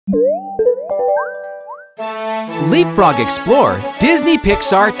LeapFrog Explore Disney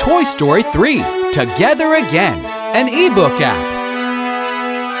Pixar Toy Story 3 Together Again, an eBook app.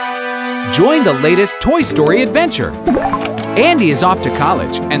 Join the latest Toy Story adventure. Andy is off to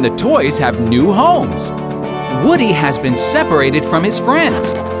college and the toys have new homes. Woody has been separated from his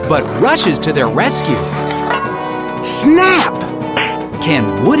friends, but rushes to their rescue. Snap!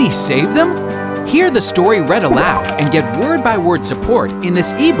 Can Woody save them? Hear the story read aloud and get word-by-word support in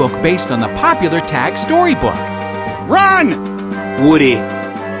this ebook based on the popular tag Storybook. Run! Woody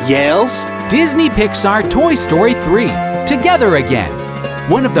yells. Disney Pixar Toy Story 3 Together Again.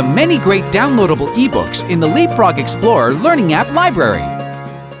 One of the many great downloadable ebooks in the LeapFrog Explorer Learning App library.